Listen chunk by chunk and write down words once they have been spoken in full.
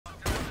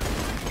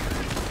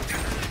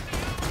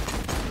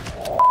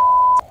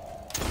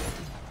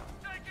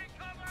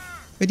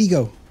Where'd he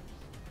go?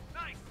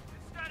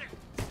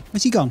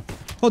 Where's he gone?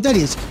 Oh, there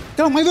he is.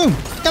 Get out of my room!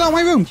 Get out of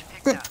my room!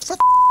 Get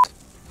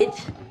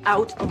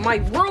out of my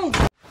room!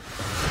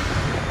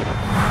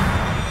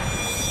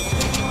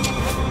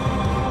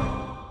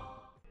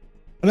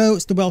 Hello,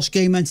 it's the Welsh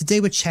Gamer, and today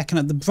we're checking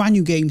out the brand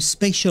new game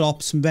Spatial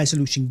Ops from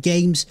Resolution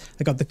Games.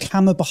 I got the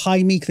camera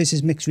behind me because this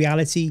is mixed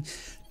reality.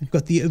 We've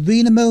got the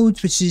arena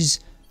mode, which is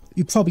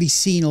you've probably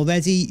seen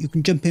already. You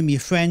can jump in with your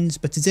friends,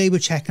 but today we're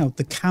checking out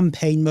the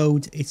campaign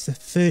mode. It's the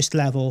first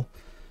level.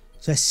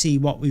 So let's see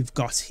what we've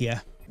got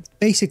here.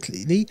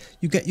 Basically,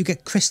 you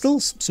get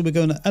crystals. So we're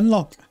going to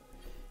unlock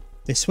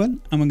this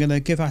one, and we're going to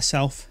give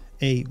ourselves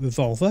a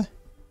revolver.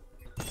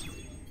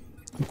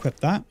 Equip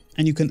that,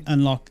 and you can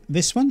unlock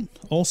this one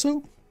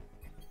also,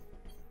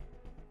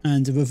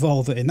 and a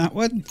revolver in that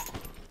one.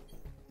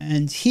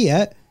 And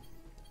here,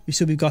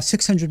 so we've got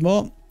 600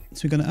 more.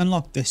 So we're going to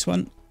unlock this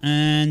one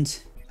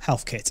and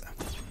health kit.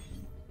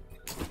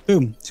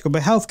 Boom! So got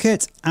my health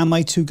kit and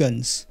my 2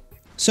 guns.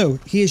 So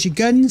here's your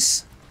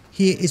guns.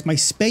 Here is my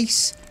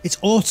space. It's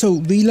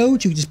auto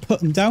reload. You can just put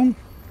them down.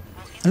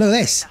 And look at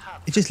this.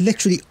 It just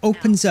literally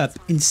opens up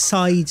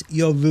inside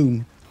your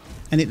room.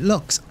 And it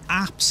looks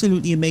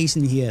absolutely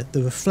amazing here.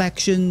 The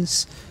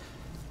reflections,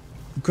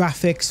 the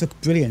graphics look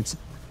brilliant.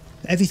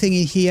 Everything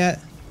in here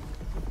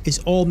is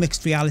all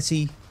mixed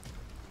reality.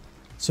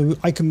 So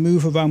I can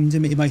move around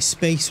in my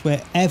space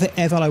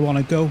wherever I want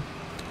to go,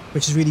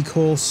 which is really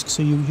cool.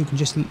 So you can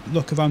just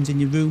look around in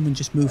your room and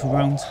just move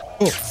around.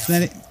 Oh,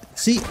 and then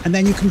and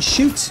then you can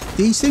shoot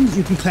these things.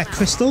 You can collect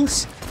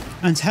crystals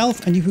and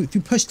health, and if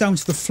you push down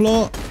to the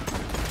floor,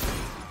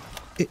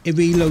 it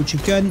reloads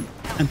your gun,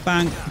 and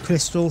bang,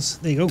 crystals.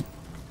 There you go.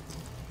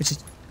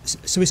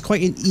 So it's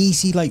quite an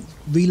easy like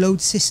reload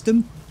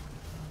system,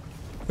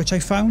 which I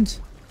found.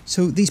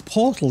 So these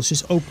portals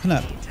just open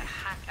up.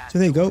 So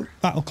there you go.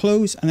 That'll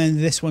close, and then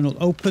this one will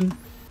open.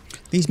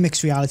 These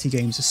mixed reality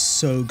games are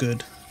so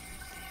good.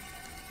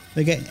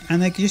 They're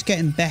just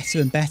getting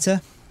better and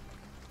better.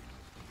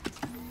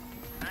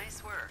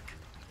 Nice work.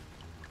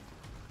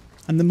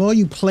 And the more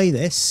you play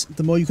this,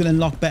 the more you can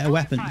unlock better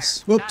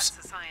weapons. Whoops.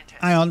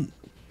 Hang on.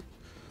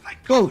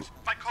 Whoa.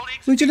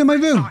 Who'd you in my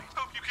room?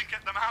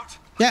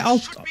 Yeah, I'll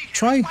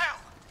try.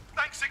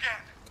 Thanks again.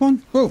 Come on.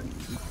 Whoa.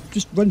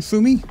 Just run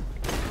through me.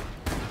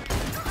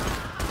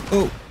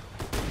 Oh.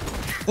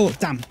 Oh,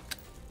 damn.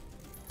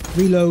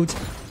 Reload.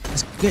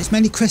 Get as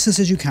many crystals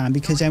as you can,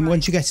 because then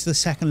once you get to the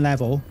second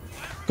level,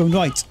 go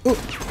right. Oh.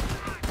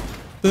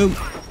 Boom.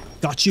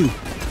 Got you.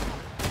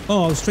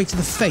 Oh, straight to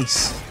the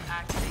face.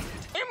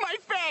 In my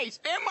face!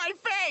 In my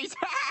face!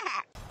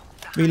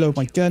 Reload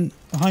my gun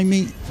behind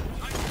me.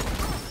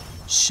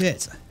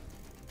 Shit.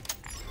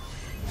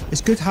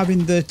 It's good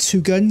having the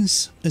 2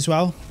 guns as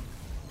well.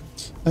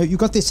 You've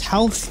got this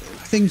health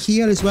thing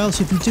here as well,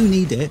 so if you do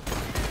need it,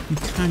 you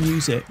can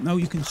use it. Now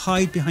you can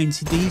hide behind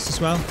these as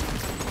well.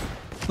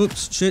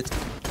 Oops, shit.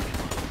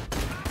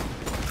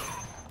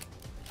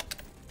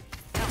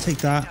 Take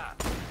that.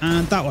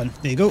 And that one.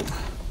 There you go.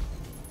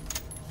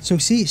 So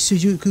see, so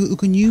you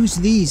can use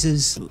these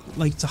as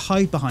like to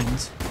hide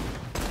behind.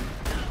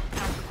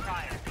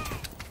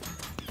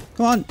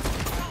 Come on.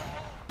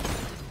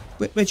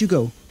 Where'd you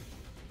go?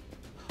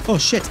 Oh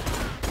shit.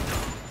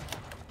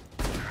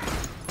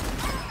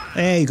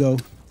 There you go.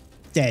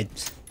 Dead.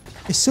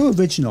 It's so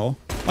original.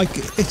 Like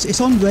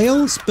it's on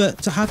rails,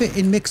 but to have it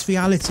in mixed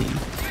reality,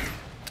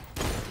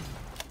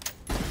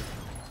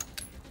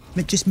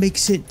 it just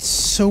makes it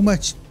so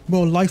much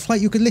more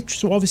lifelike. You could literally,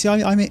 so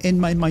obviously I'm in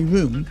my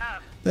room,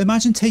 but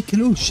imagine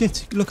taking, oh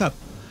shit, look up.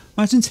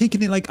 Imagine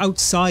taking it like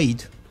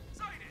outside.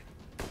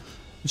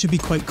 Which would be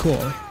quite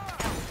cool.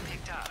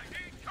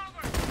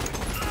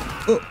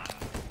 Oh.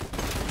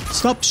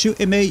 Stop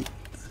shooting me.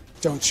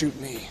 Don't shoot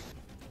me.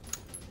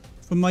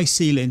 From my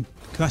ceiling,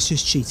 because that's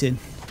just cheating.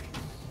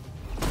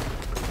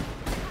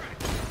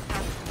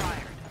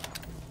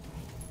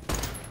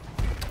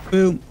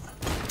 Boom.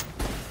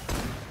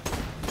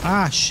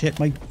 Ah, shit,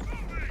 my...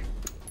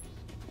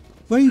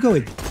 Where are you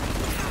going?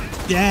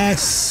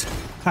 Yes!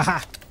 Haha!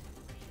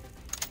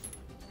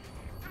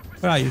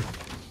 Where are you?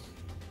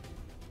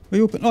 Are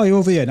you open? Oh, you're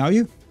over here now, are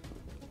you?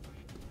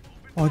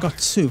 Oh, I got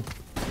 2.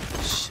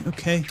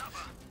 Okay.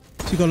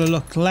 So you got to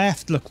look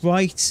left, look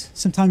right.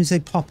 Sometimes they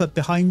pop up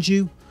behind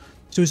you.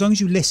 So as long as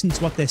you listen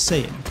to what they're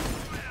saying.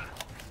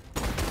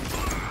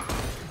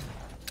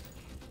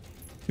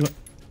 You got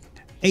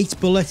 8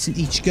 bullets in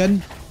each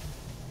gun.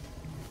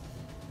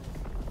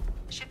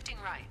 Shifting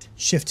right.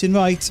 Shifting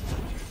right.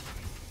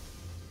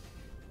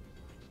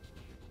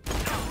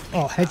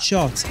 Oh,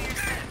 headshot.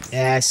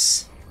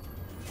 Yes.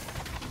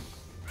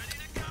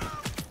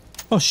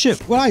 Oh shit,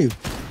 where are you?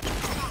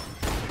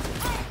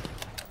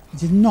 I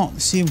did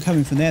not see him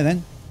coming from there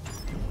then.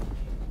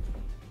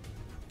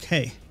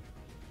 Okay.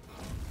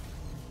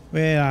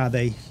 Where are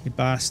they, you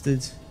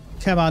bastard?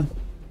 Come on.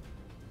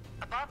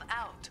 Above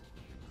out.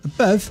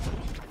 Above?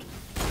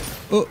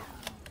 Oh.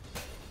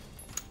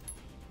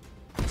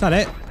 Is that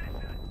it?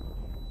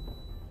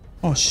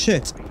 Oh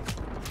shit.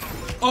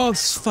 Oh,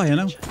 it's fire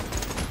now.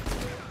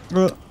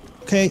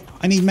 Okay,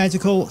 I need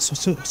medical,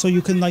 so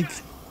you can like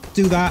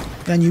do that.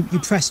 Then you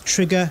press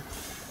trigger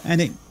and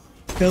it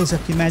builds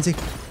up your medic.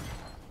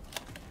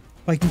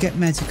 I can get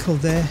medical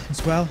there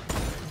as well.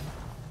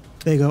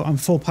 There you go, I'm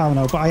full power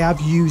now, but I have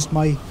used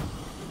my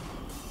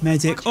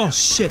medic. Oh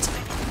shit.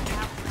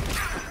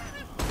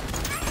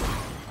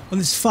 Oh,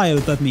 there's fire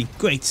above me.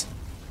 Great.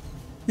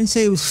 Didn't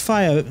say it was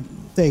fire.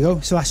 There you go.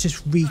 So that's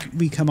just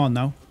come on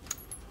now.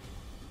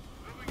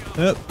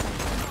 Up.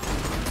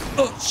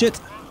 Oh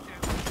shit.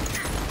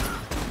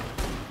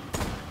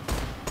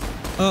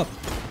 Up.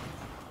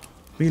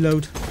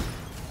 Reload.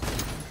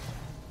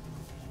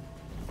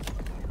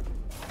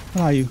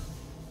 Where are you?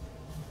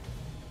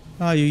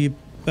 Where are you, you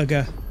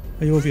bugger?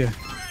 Are you over here?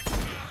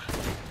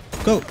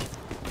 Go.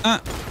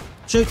 Ah.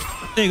 Shoot.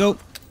 There you go.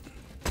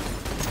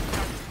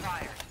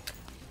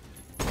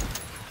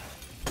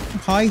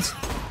 Hide.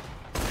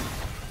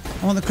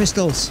 I want the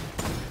crystals.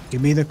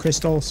 Give me the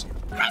crystals.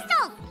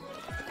 Crystal!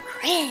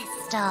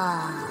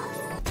 Crystal!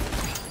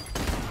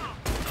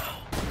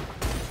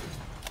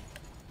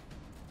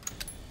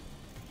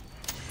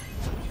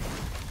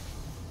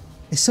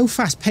 It's so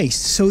fast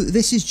paced. So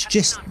this is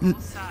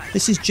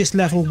just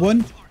level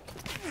 1.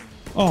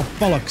 Oh,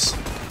 bollocks.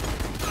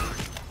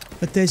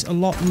 But there's a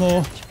lot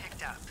more.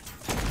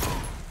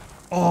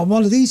 Oh,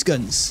 one of these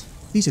guns.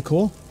 These are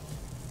cool.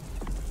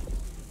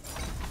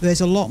 There's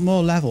a lot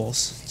more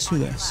levels to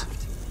this.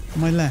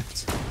 On my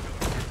left.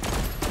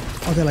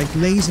 Oh, they're like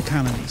laser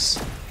cannons.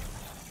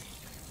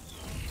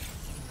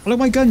 Oh, look at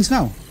my guns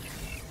now.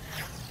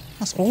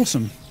 That's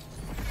awesome.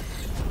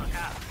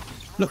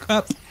 Look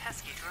up.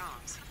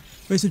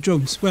 Where's the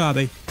drones? Where are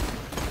they?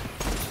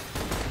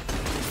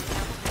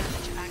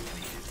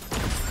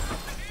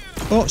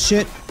 Oh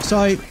shit.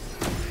 Sorry.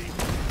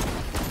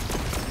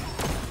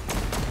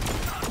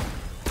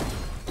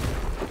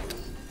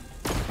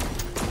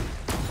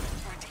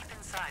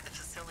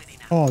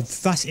 Oh,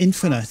 that's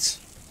infinite.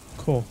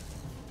 Cool.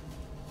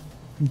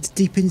 I'm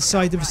deep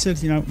inside the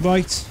facility now.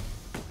 Right.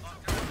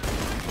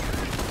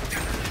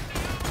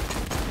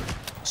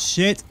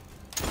 Shit.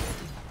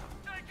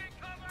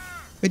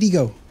 Where'd he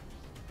go?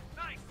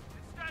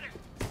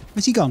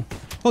 Where's he gone?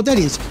 Oh, there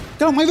he is.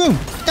 Get out of my room.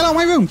 Get out of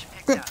my room.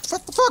 What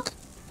the fuck?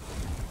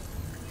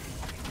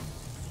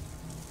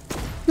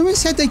 No one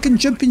said they can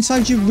jump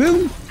inside your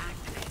room.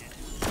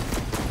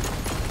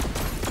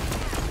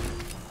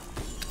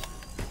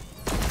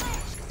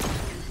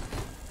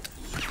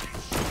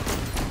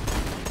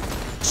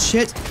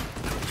 Shit.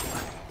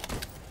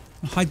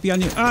 I'll hide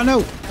behind you. Ah,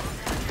 no.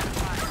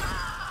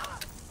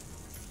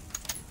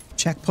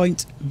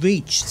 Checkpoint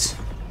reached.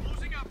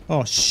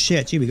 Oh,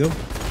 shit. Here we go.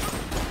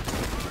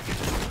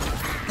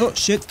 Oh,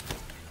 shit.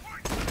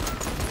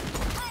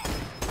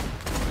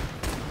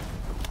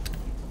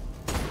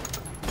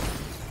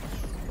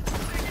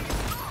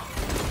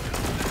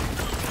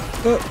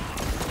 Oh.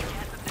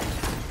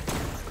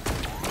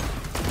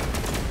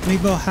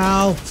 Need more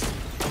help.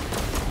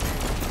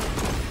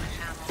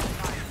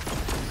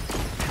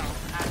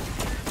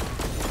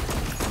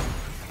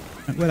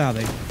 Where are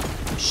they?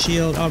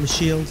 Shield. Oh, the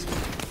shield.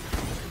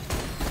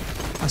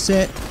 That's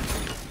it.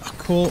 Oh,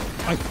 cool.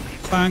 Right.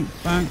 Bang,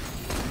 bang.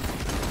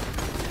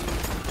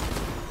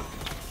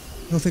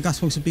 I don't think that's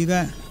supposed to be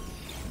there.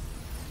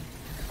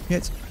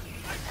 Yet.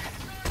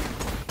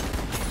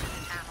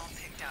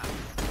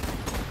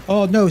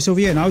 Oh no, it's over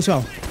here now as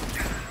well.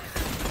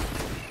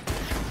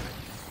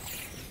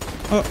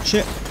 Oh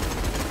shit.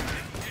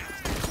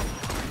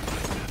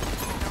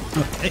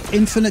 Oh,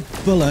 infinite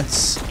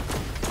bullets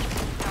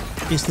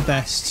is the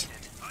best.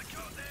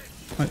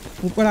 Right,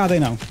 where are they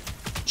now?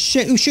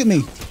 Shit, who shoot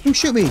me? Who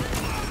shoot me?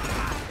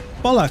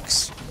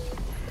 Bollocks.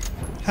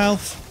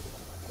 Health.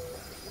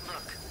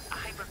 Look, a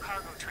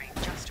hypercargo train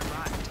just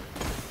arrived.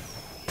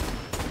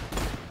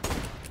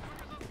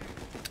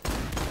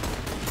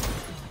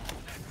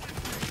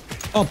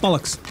 Oh,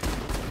 bollocks.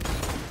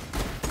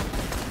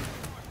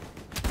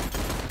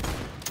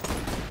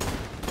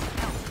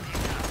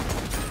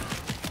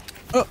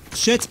 Oh,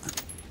 shit.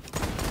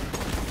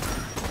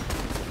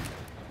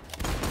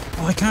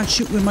 Oh, I can't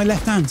shoot with my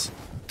left hand.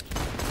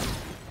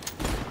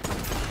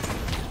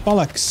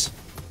 Bollocks.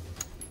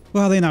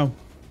 Where are they now?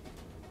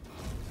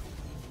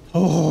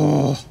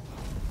 Oh.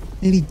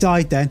 Nearly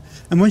died then.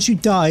 And once you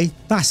die,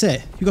 that's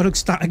it. You got to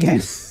start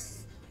again.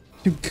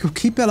 You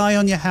keep an eye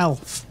on your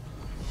health.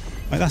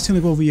 Right, that's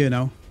going to go over here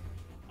now.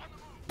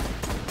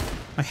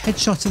 My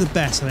headshots are the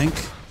best, I think.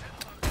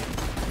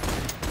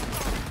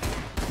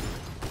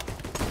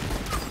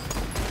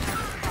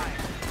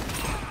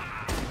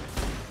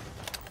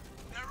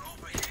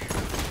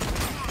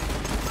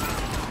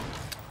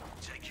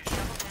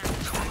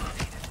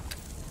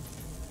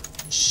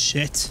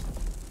 Shit.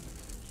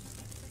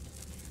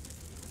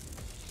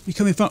 You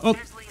coming from? Oh,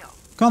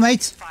 come on,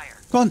 mate.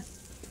 Come on.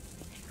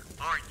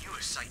 Aren't you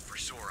a sight for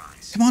sore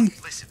eyes? Come on.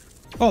 Listen.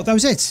 Oh, that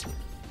was it.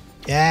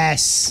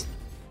 Yes.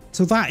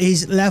 So that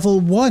is level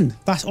 1.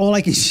 That's all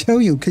I can show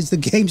you because the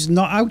game's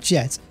not out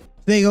yet.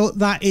 There you go.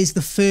 That is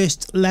the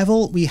first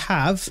level. We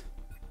have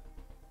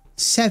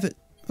 7.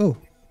 Oh,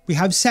 We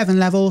have 7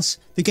 levels.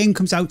 The game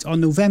comes out on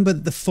November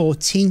the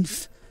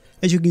 14th.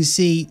 As you can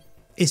see,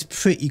 it's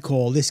pretty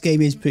cool. This game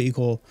is pretty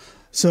cool.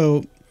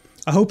 So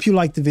I hope you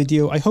liked the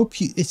video. I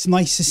hope it's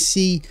nice to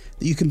see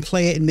that you can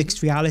play it in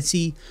mixed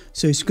reality.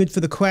 So it's good for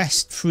the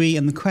Quest 3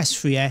 and the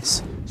Quest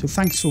 3S. So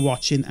thanks for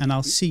watching, and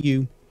I'll see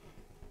you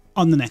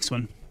on the next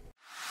one.